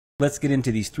Let's get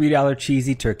into these $3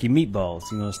 cheesy turkey meatballs.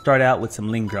 You're going to start out with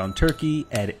some lean ground turkey,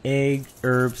 add egg,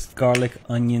 herbs, garlic,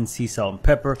 onion, sea salt, and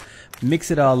pepper. Mix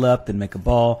it all up, then make a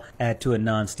ball. Add to a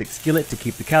non-stick skillet to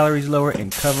keep the calories lower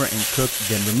and cover and cook,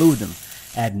 then remove them.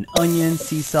 Add an onion,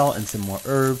 sea salt, and some more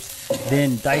herbs.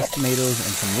 Then diced tomatoes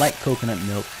and some light coconut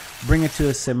milk. Bring it to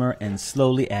a simmer and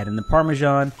slowly add in the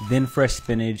Parmesan, then fresh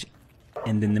spinach,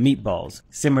 and then the meatballs.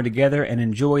 Simmer together and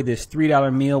enjoy this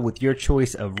 $3 meal with your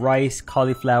choice of rice,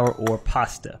 cauliflower, or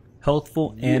pasta.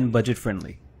 Healthful and budget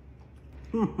friendly.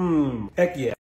 Heck yeah.